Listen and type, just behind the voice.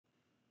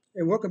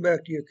And welcome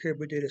back to your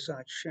Caribou Data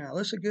Science channel.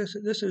 This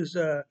is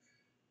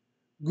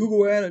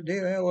Google Data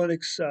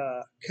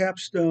Analytics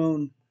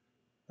Capstone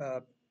uh,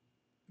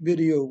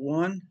 video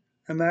 1.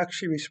 I'm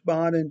actually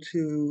responding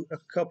to a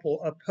couple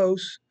of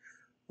posts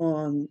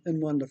in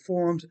one of the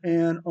forums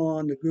and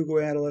on the Google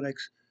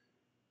Analytics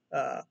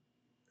uh,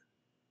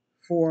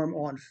 forum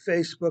on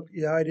Facebook.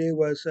 The idea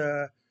was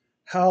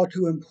how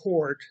to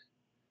import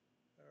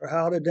or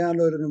how to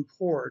download and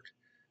import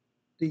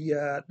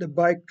the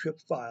bike trip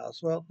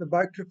files. Well, the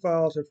bike trip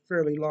files are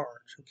fairly large.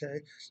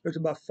 Okay, there's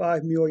about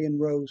 5 million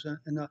rows,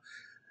 and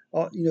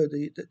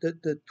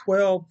the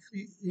 12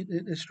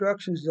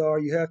 instructions are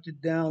you have to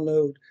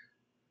download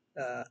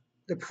uh,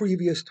 the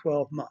previous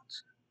 12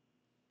 months.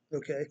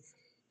 Okay,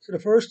 so the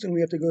first thing we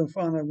have to go and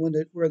find out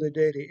where the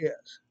data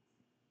is.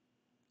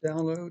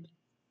 Download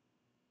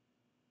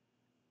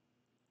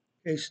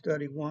case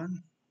study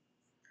 1.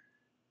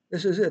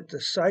 This is it, the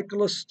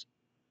cyclistic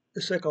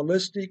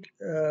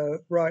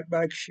ride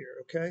bike share.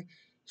 Okay,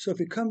 so if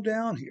you come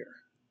down here,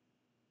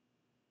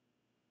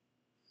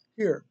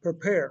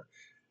 prepare.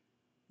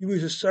 You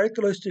use a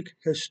cyclistic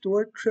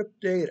historic trip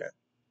data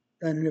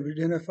and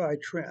identify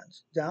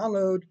trends.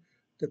 Download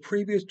the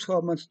previous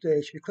 12 months data.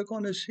 If you click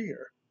on this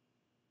here,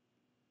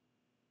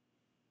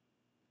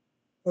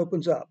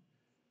 opens up.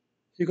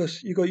 You're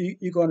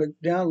going to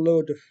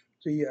download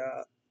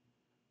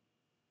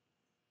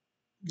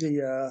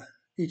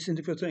each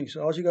individual thing.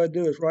 So all you got to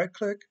do is right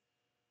click,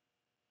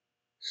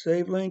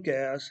 save link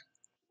as.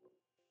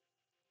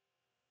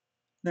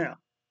 Now,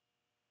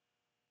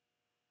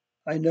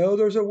 I know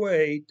there's a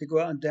way to go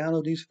out and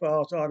download these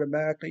files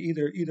automatically,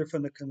 either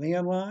from the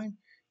command line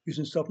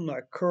using something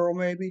like curl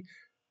maybe,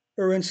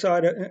 or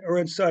inside of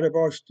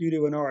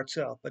RStudio and R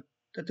itself. But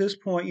at this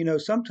point,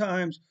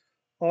 sometimes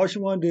all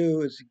you want to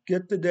do is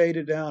get the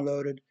data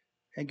downloaded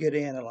and get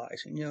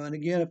analyzing. And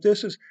again,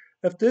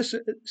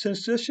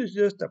 since this is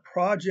just a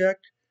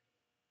project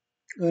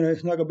and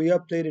it's not going to be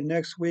updated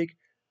next week,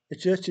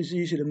 it's just as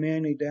easy to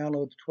manually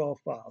download the 12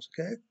 files.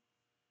 Okay.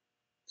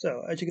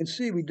 So as you can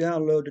see, we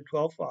downloaded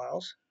 12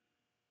 files.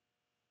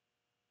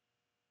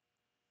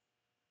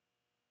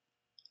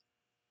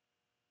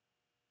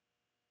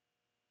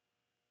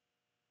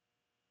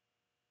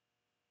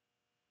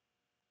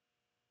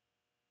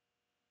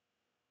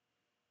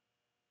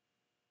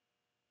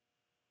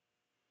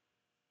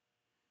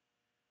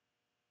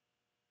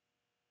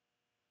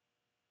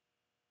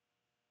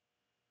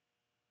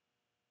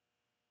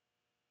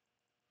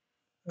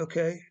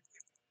 Okay.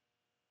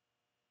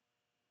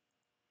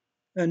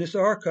 And this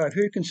archive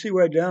here, you can see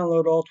where I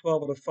download all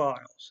 12 of the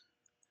files.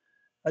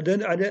 I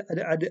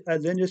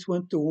then just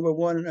went to one by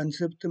one and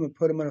unzipped them and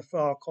put them in a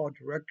file called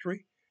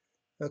directory.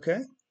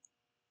 Okay.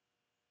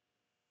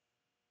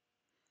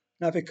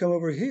 Now if you come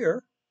over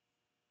here,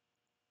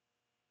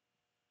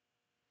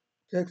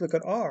 take a look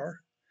at R.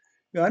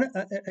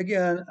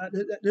 Again,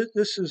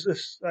 this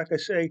is like I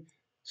say.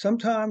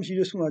 Sometimes you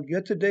just want to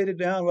get the data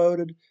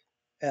downloaded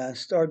and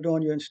start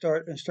doing and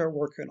start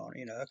working on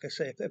it. Like I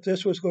say, if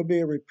this was going to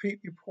be a repeat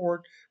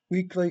report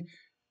weekly,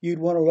 you'd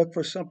want to look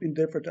for something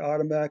different to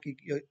automatically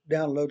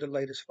download the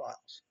latest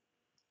files.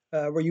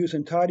 We're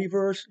using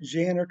tidyverse,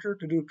 janitor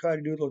to try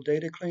to do a little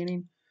data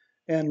cleaning,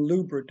 and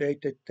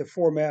lubridate to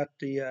format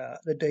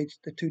the dates,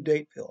 the 2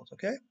 date fields.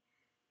 Okay.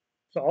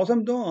 So all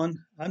I'm doing,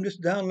 I'm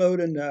just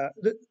downloading.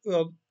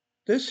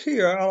 This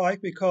here I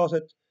like because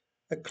it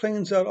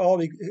cleans out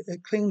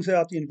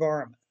the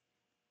environment.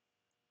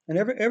 And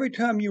every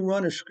time you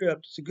run a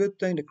script, it's a good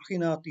thing to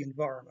clean out the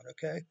environment.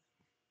 Okay.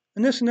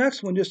 And this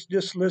next one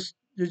just lists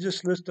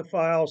the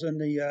files in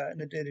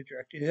the data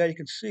directory. Yeah, you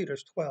can see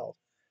there's 12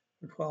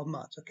 for 12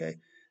 months. Okay.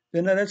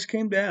 Then I just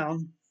came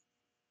down,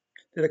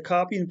 did a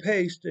copy and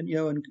paste,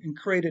 and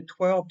created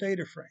 12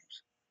 data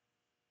frames.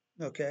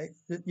 Okay.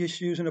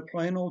 Just using a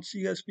plain old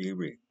CSV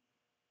read.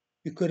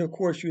 You could, of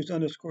course, use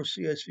underscore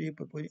CSV,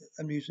 but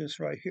I'm using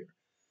this right here.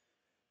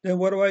 Then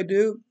what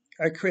do?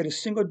 I create a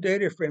single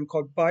data frame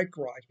called bike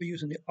rides by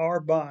using the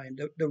R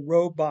bind, the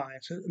row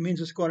bind. So it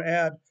means it's going to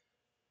add,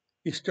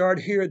 you start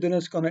here, then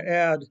it's going to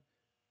add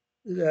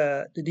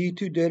the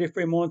D2 data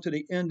frame onto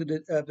the end of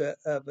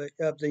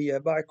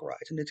the bike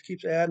rides, and it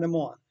keeps adding them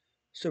on.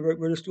 So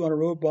we're just doing a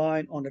row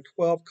bind on the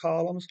 12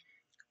 columns.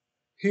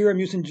 Here I'm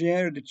using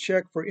Janitor to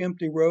check for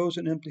empty rows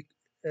and empty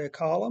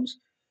columns.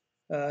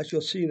 As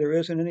you'll see, there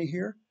isn't any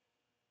here.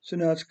 So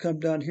now let's come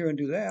down here and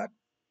do that.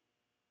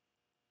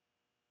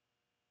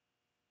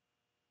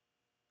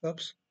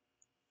 Oops,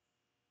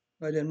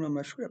 I didn't run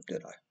my script,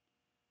 did I?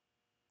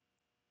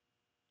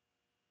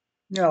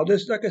 Now,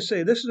 this, like I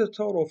say, this is a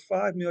total of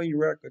 5 million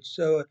records.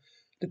 So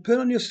depending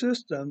on your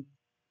system,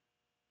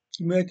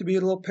 you may have to be a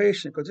little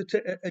patient because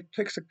it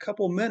takes a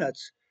couple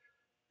minutes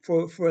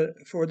for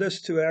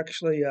this to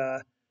actually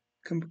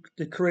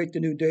to create the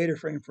new data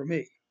frame for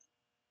me.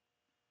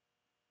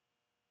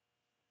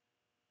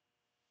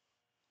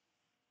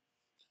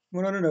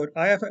 One other note,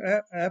 I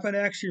haven't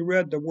actually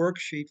read the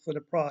worksheet for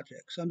the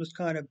project, so I'm just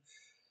kind of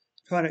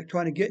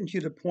trying to get into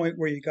the point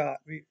where you're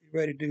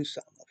ready to do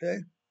something. Okay.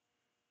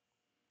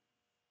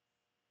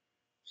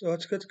 So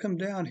let's come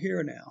down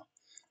here now.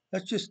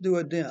 Let's just do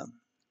a dim.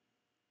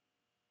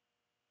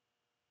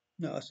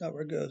 No, that's not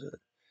where it goes.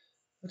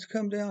 Let's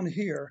come down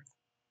here.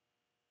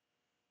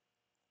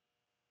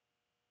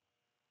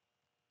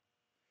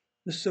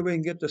 Just so we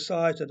can get the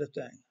size of the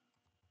thing.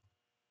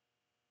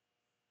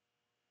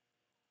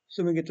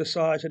 So we can get the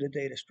size of the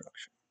data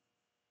structure.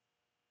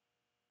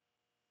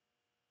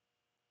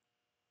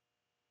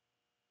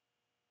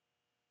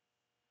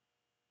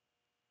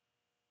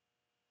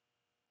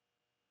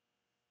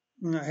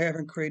 And I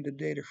haven't created the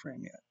data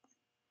frame yet.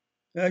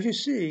 As you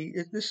see,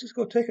 this is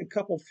going to take a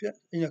couple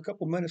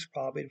minutes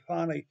probably to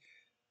finally.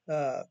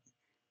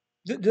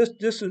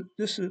 This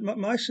is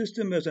my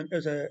system is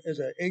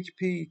a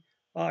HP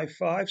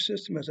i5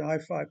 system, as an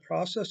i5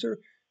 processor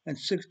and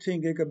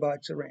 16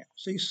 gigabytes of RAM.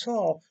 So you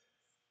saw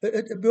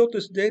it built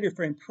this data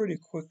frame pretty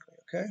quickly.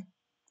 Okay,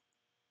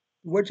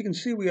 what you can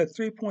see, we have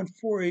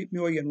 3.48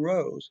 million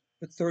rows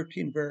with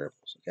 13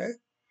 variables. Okay,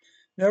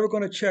 now we're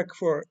going to check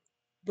for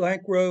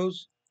blank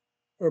rows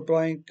or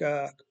blank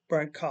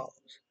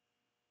columns.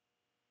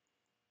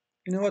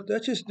 You know what?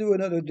 Let's just do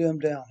another dim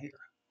down here.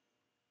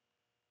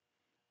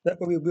 That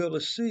way we'll be able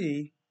to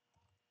see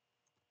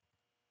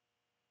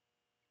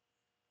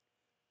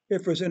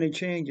if there's any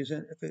changes,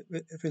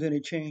 if there's any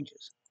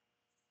changes,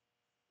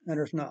 and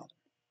there's not.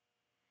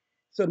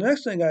 So the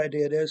next thing I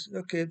did is,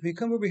 okay, if you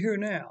come over here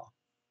now,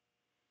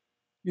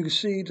 you can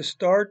see the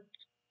start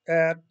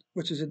at,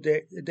 which is a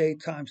day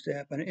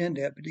timestamp and an end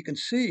at, but you can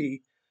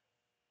see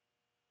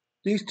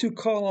these two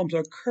columns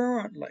are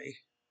currently,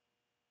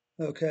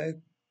 okay,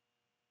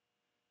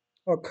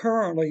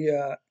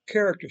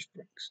 character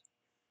strings.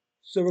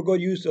 So we're going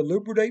to use the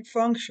lubridate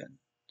function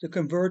to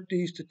convert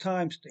these to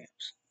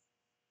timestamps.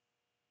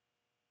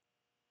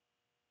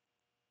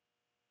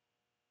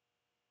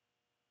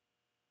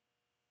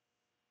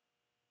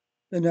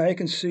 And now you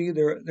can see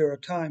they're a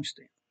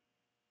timestamp.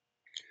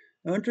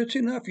 Now,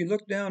 interesting enough, you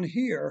look down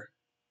here,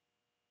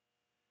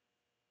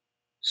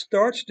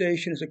 start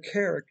station is a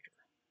character.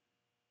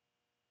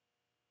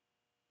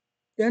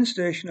 End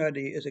station ID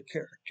is a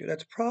character.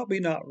 That's probably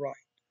not right.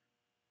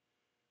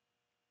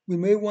 We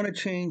may want to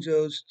change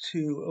those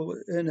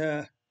to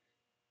in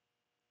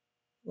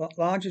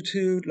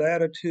longitude,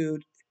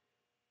 latitude,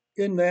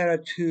 in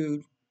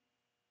latitude,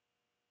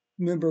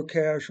 member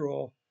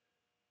casual,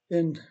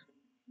 in,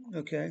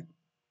 okay.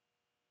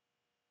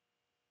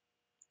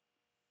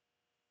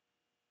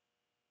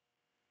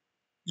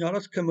 Now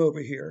let's come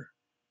over here.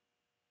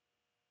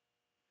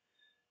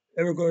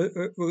 And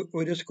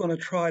we're just going to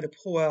try to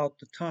pull out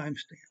the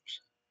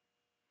timestamps.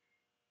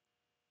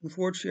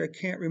 Unfortunately,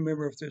 I can't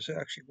remember if this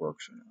actually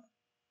works or not.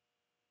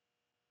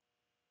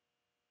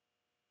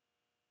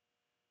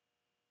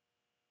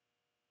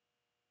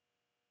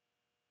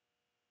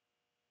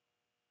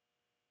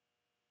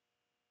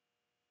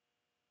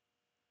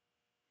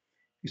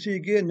 You see,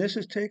 again, this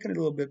is taking a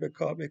little bit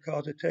because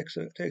it takes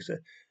a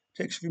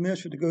few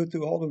minutes to go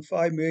through all the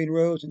 5 million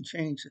rows and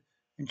change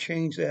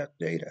that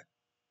data.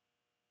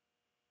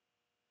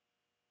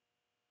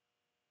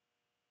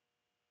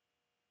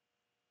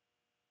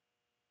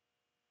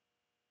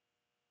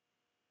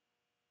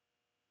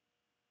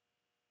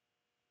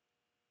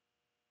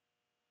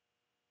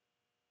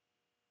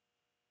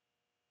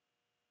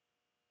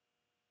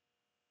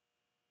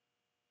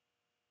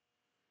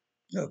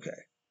 Okay,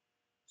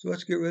 so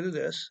let's get rid of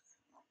this.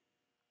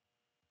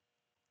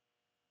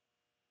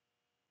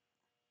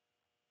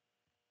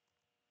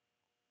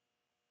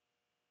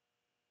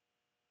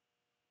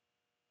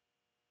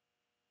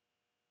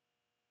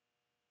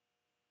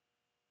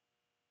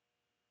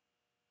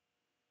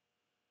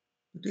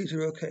 But these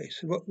are okay.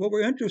 So what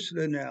we're interested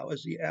in now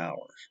is the hours.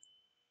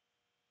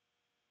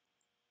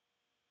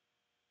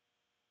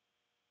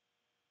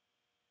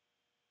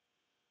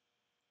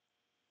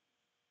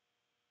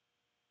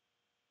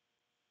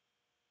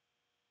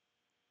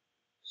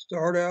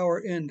 Start hour,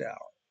 end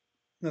hour.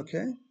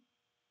 Okay.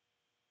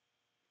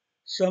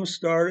 Some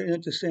start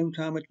at the same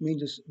time, which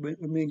means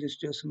it's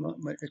just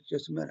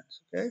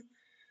minutes. Okay.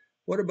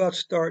 What about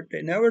start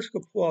date? Now let's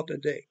go pull out the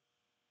date.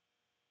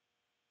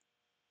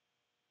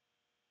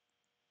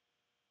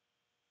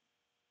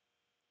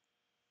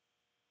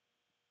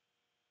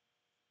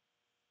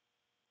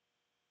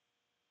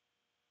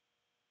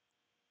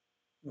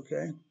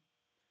 Okay.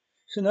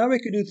 So now we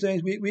could do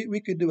things.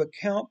 We could do a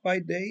count by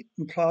date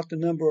and plot the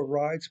number of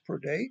rides per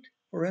date.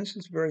 For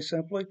instance, very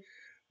simply,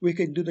 we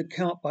could do the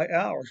count by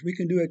hours. We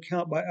can do a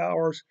count by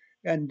hours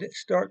and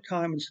start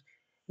time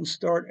and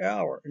start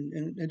hour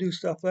and do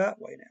stuff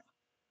that way now.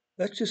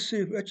 Let's just see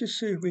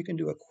if we can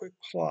do a quick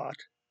plot.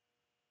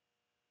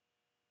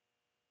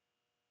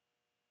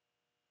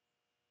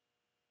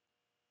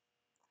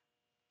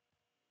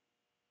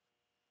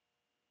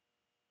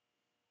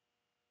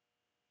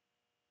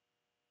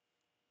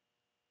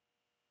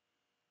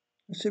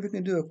 Let's see if we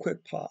can do a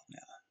quick plot now.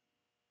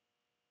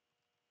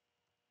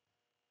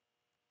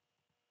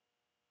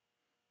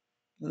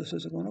 This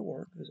isn't going to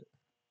work, is it?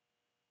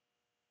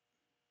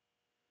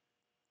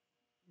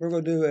 We're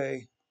going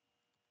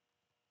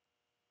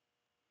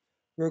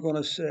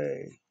to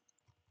say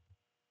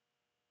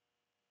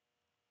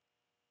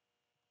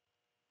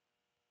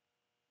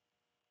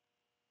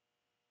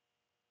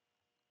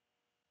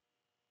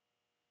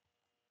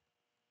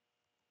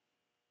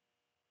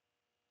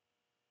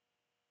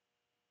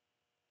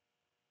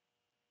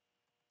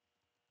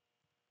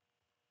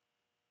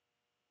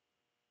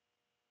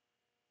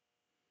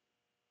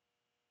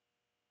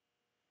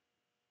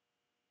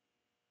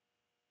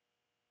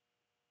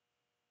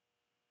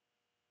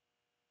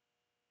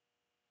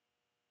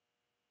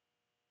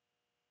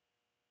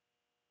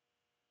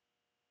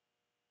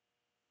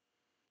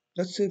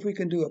Let's see if we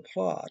can do a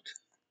plot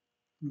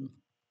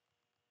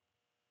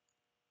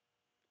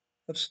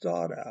of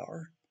start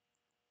hour.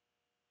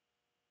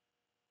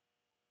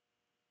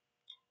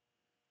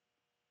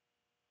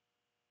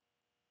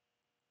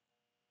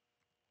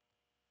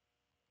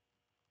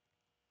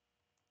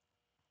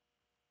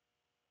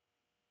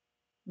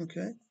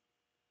 Okay,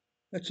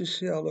 let's just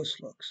see how this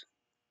looks.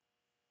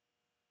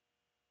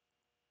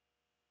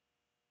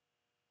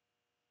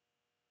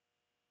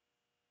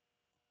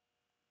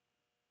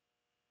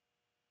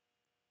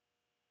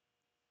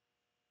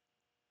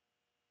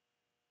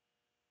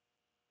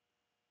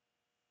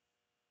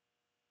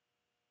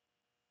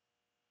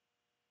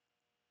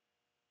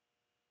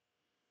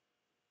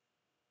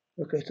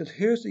 Okay, so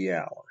here's the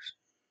hours.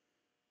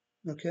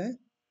 Okay,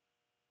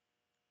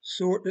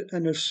 sorted,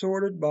 and they're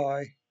sorted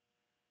by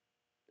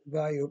the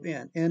value of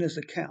n. N is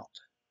the count.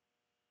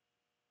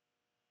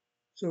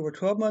 So over a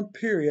 12-month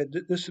period,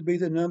 this would be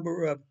the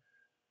number of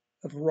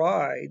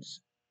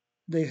rides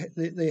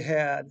they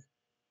had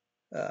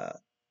uh,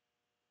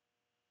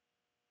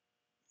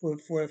 for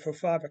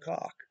 5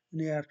 o'clock in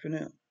the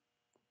afternoon.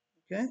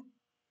 Okay,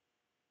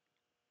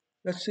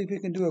 let's see if we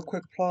can do a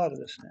quick plot of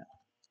this now.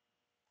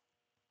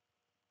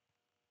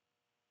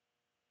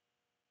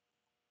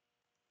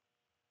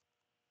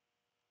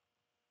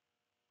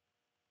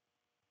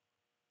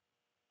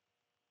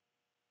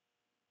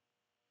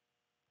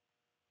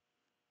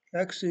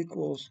 X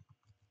equals,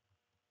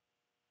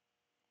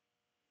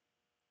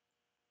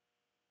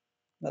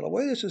 now the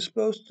way this is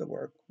supposed to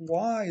work,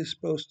 Y is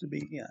supposed to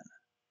be N.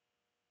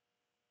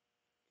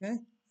 Okay,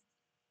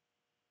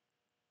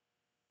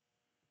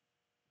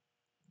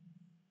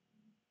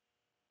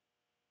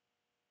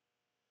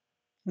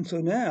 and so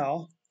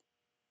now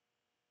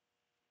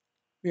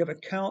we have a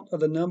count of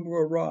the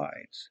number of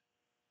rides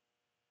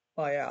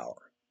by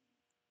hour.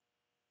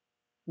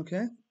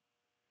 Okay,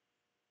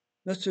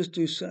 let's just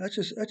do so. Let's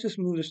just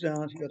move this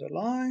down to the other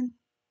line.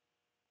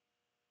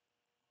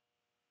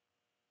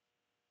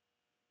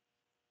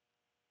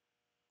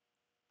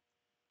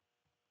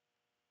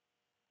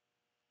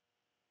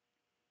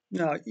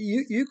 Now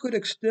you could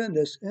extend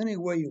this any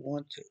way you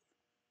want to.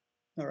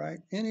 All right,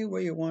 any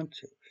way you want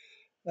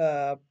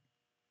to.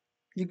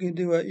 You can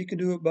do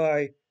it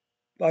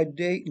by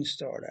date and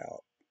start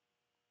out,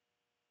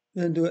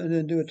 then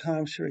do a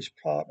time series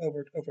plot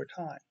over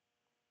time.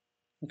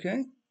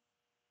 Okay,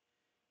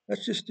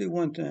 let's just do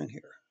one thing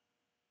here.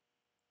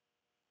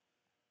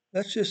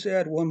 Let's just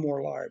add one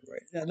more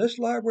library. Now this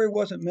library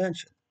wasn't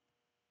mentioned,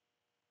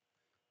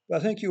 but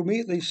I think you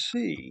immediately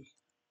see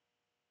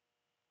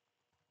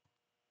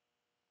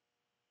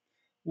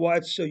why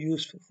it's so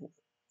useful for.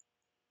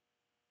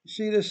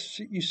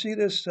 You see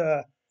this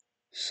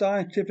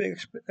scientific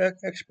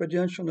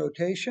exponential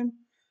notation.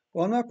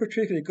 Well, I'm not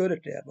particularly good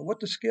at that, but what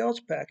the scales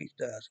package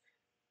does,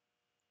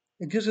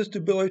 it gives us the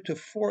ability to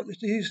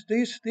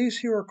these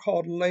here are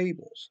called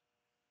labels.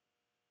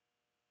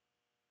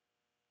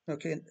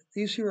 Okay,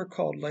 these here are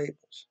called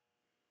labels.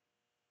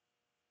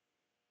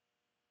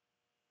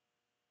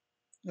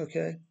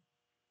 Okay,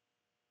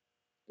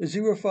 the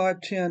 0,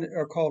 5, 10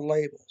 are called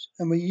labels,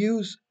 and we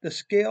use the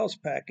scales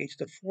package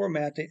to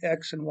format the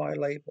X and Y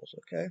labels.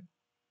 Okay.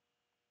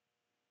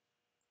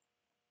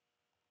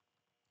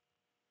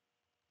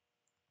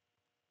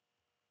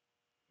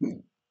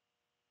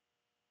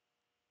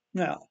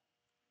 Now,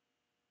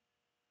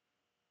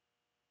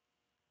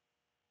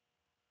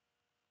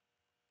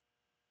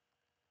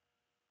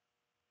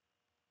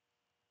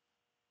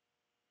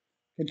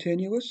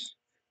 continuous,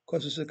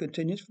 because it's a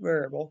continuous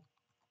variable.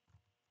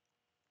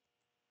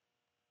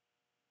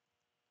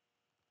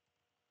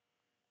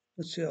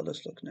 Let's see how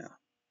this looks now.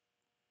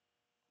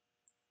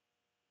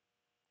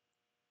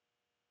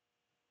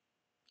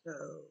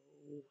 Oh,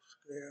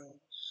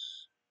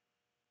 scales.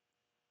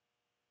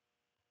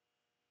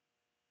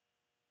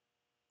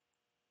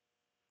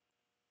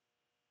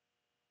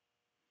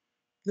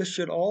 This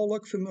should all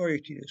look familiar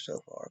to you so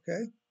far,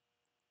 okay?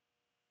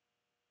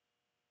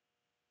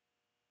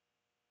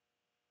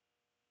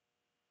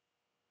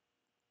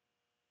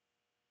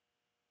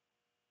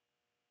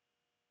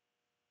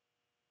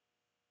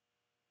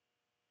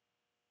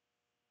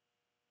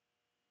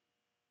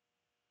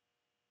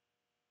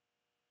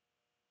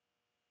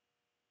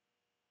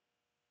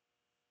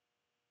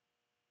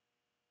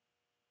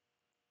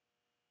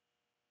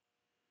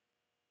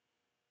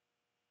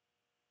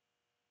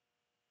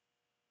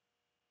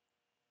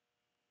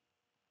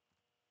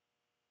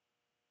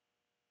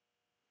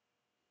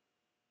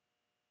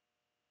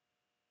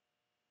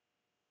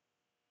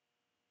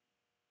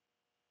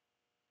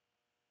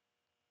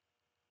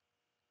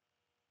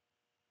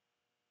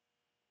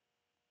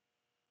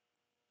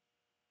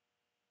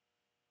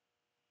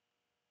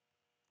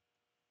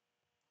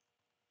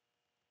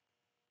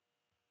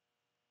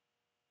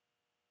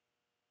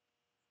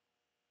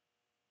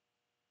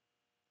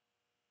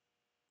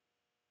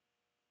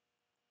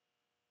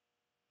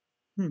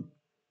 Hmm.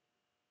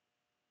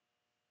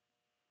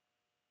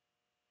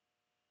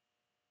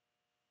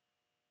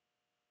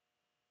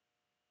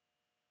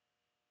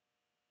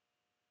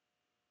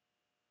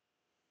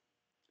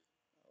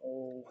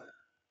 Oh,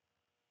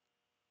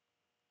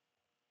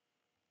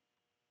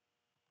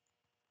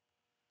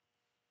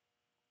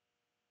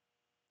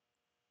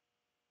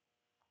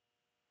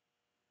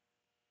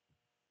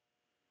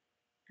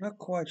 not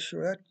quite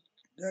sure.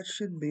 That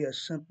should be a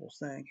simple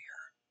thing.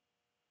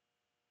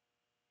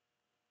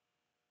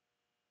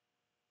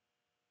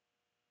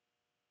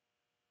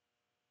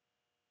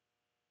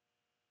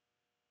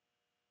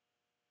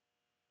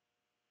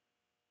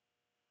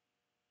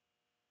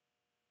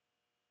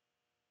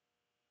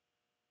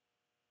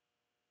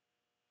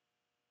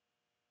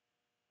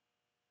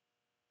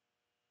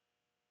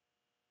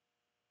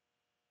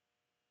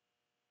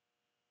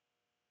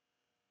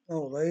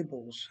 Oh,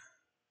 labels.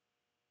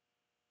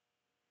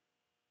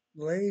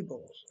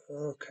 Labels.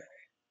 Okay.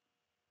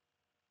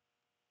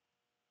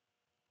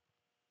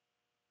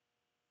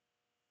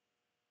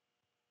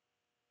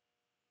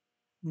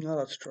 Now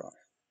let's try.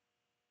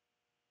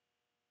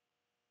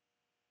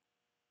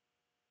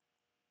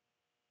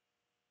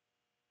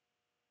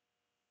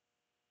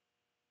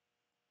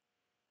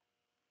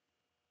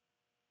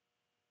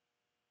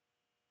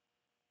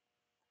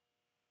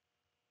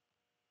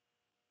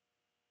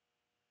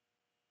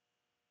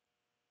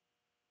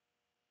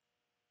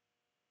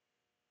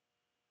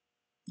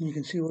 You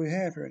can see what we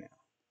have here now.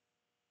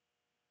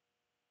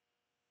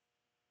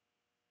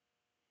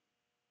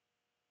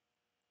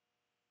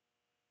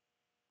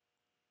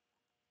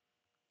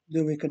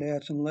 Then we can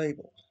add some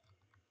labels.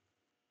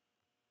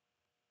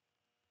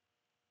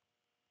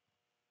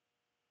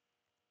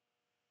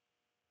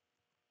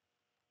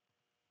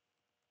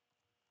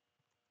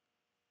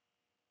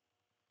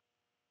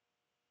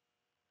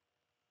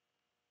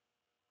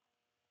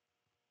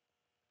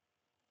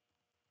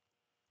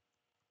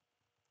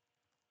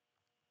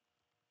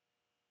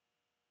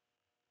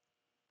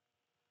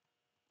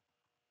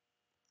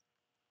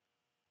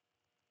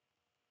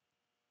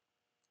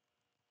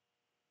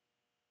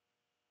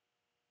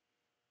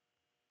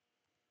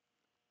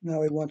 Now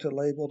we want to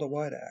label the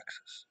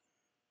y-axis.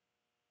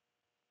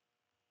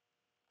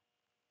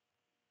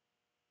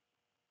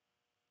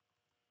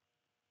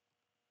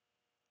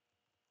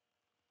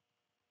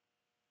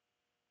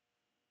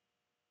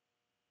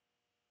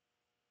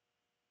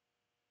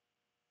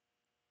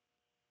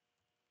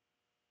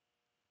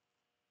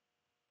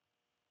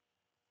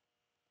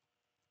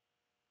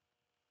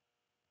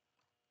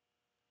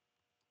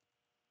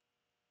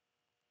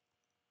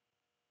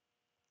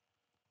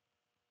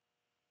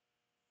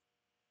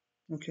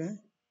 Okay,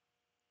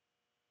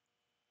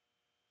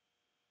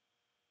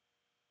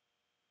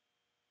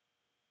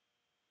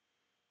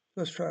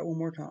 let's try it one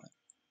more time.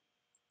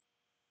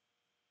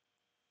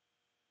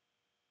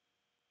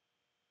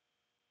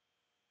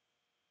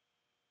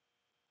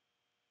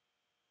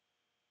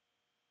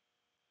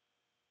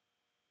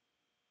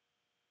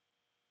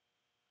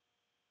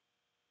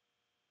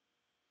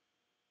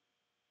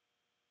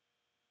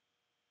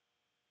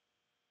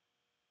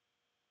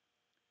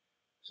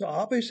 So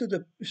obviously,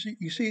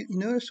 you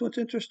notice what's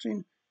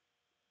interesting?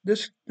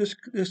 This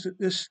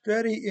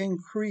steady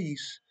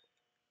increase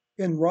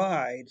in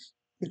rides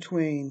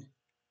between,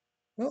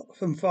 well,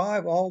 from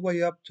 5 all the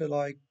way up to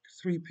like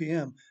 3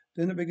 p.m.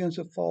 Then it begins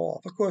to fall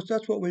off. Of course,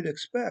 that's what we'd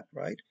expect,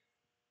 right?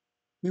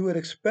 We would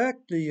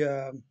expect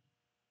the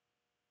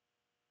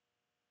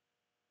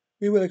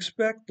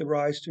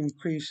rise to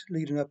increase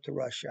leading up to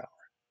rush hour.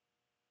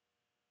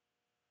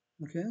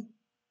 Okay,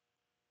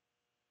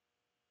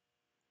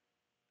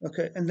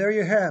 okay, and there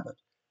you have it.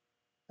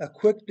 A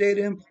quick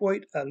data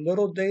import, a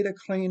little data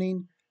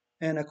cleaning,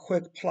 and a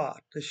quick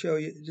plot to show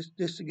you,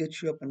 just to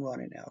get you up and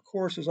running now. Of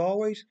course, as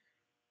always,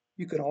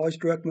 you can always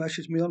direct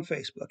message me on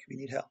Facebook if you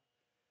need help.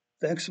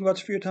 Thanks so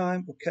much for your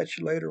time. We'll catch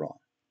you later on.